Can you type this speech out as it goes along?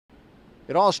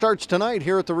It all starts tonight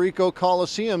here at the Ricoh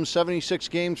Coliseum. 76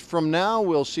 games from now,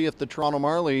 we'll see if the Toronto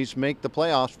Marlies make the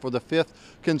playoffs for the fifth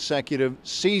consecutive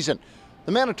season.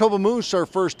 The Manitoba Moose are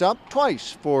first up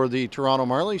twice for the Toronto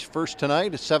Marlies. First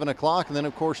tonight at 7 o'clock, and then,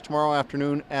 of course, tomorrow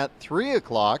afternoon at 3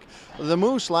 o'clock. The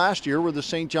Moose last year were the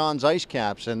St. John's Ice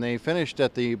Caps, and they finished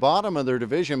at the bottom of their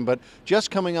division, but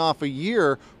just coming off a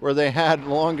year where they had the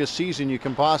longest season you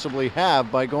can possibly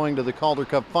have by going to the Calder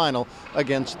Cup final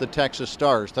against the Texas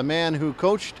Stars. The man who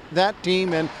coached that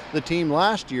team and the team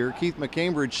last year, Keith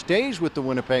McCambridge, stays with the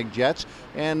Winnipeg Jets,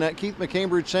 and Keith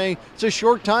McCambridge saying it's a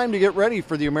short time to get ready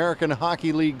for the American Hockey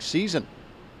League season.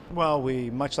 Well,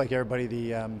 much like everybody,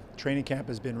 the training camp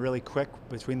has been really quick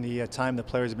between the time the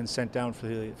players have been sent down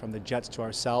from the Jets to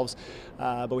ourselves.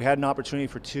 But we had an opportunity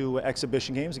for 2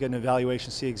 exhibition games to get an evaluation,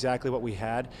 see exactly what we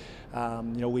had.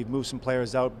 We've moved some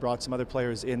players out, brought some other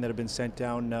players in that have been sent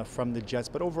down from the Jets.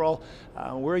 But overall,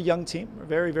 we're a young team, a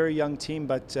very, very young team,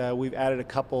 but we've added a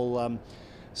couple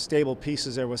stable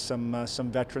pieces there with some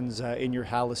veterans in your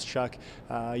Halischuk,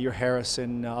 your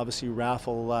Harrison, obviously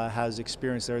Raffle has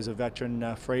experience there as a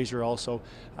veteran, Fraser also.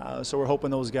 So we're hoping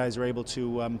those guys are able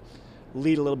to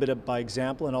lead a little bit by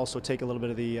example and also take a little bit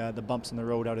of the bumps in the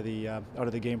road out of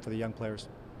the game for the young players.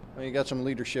 Well, you got some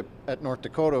leadership at North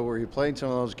Dakota where you played some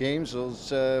of those games. Those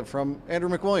from Andrew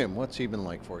McWilliam. What's he been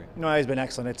like for you? No, he's been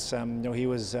excellent. It's he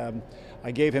was. I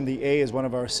gave him the A as one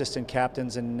of our assistant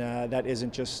captains, and that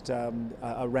isn't just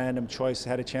a random choice. I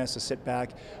had a chance to sit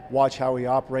back, watch how he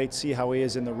operates, see how he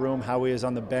is in the room, how he is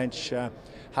on the bench,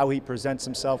 how he presents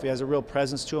himself. He has a real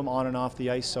presence to him on and off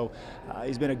the ice, so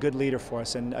he's been a good leader for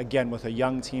us. And again, with a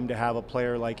young team, to have a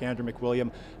player like Andrew McWilliam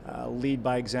lead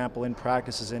by example in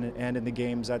practices and in the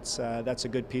games, that's a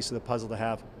good piece of the puzzle to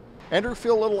have. Andrew,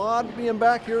 feel a little odd being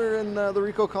back here in the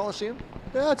Ricoh Coliseum?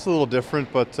 Yeah, it's a little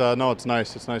different, but no, it's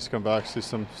nice. It's nice to come back, see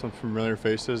some familiar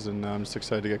faces, and I'm just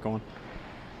excited to get going.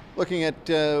 Looking at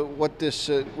what this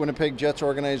Winnipeg Jets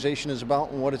organization is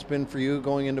about and what it's been for you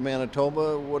going into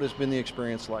Manitoba, what has been the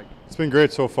experience like? It's been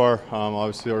great so far.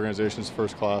 Obviously, the organization's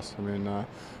first class. I mean,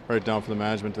 right down from the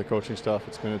management to the coaching staff.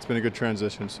 It's been a good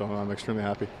transition, so I'm extremely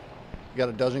happy. You got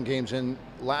a dozen games in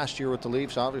last year with the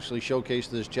Leafs, obviously showcased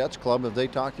this Jets club. Have they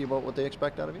talked to you about what they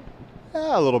expect out of you?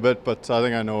 Yeah, a little bit, but I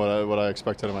think I know what I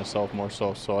expected of myself more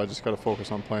so. So I just got to focus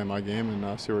on playing my game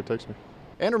and see where it takes me.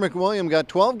 Andrew McWilliam got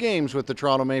 12 games with the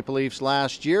Toronto Maple Leafs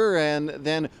last year and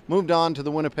then moved on to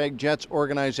the Winnipeg Jets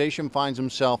organization, finds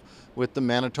himself with the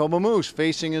Manitoba Moose,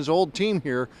 facing his old team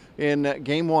here in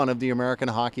Game 1 of the American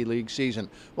Hockey League season.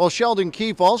 Well, Sheldon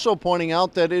Keefe also pointing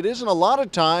out that it isn't a lot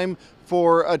of time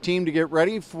for a team to get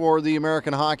ready for the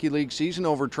American Hockey League season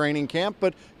over training camp,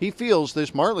 but he feels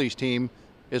this Marlies team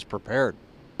is prepared.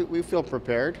 We feel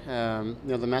prepared.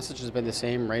 The message has been the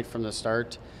same right from the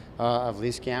start of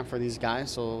Leafs camp for these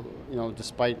guys. So,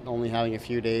 despite only having a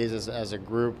few days as a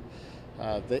group,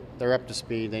 they're up to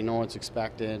speed. They know what's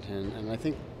expected, and I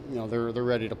think they're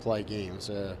ready to play games.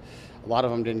 A lot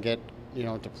of them didn't get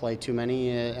to play too many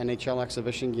NHL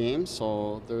exhibition games,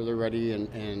 so they're ready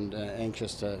and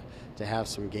anxious to have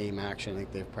some game action. I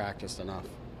think they've practiced enough.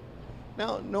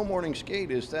 Now, no morning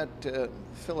skate, is that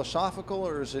philosophical,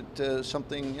 or is it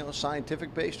something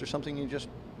scientific based, or something you just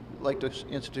like to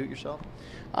institute yourself?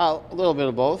 A little bit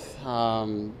of both.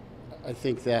 I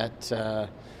think that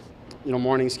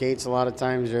morning skates a lot of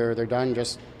times they're done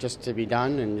just to be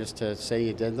done and just to say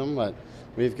you did them. But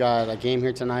we've got a game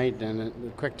here tonight and a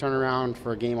quick turnaround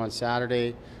for a game on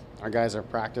Saturday. Our guys have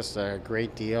practiced a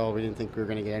great deal. We didn't think we were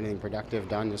going to get anything productive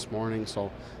done this morning,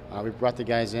 so we brought the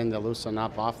guys in to loosen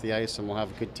up off the ice, and we'll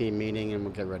have a good team meeting, and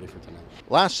we'll get ready for tonight.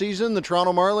 Last season, the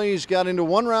Toronto Marlies got into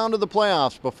one round of the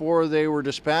playoffs before they were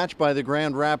dispatched by the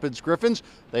Grand Rapids Griffins.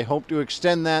 They hope to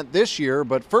extend that this year,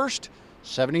 but first,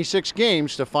 76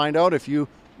 games to find out if you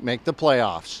make the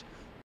playoffs.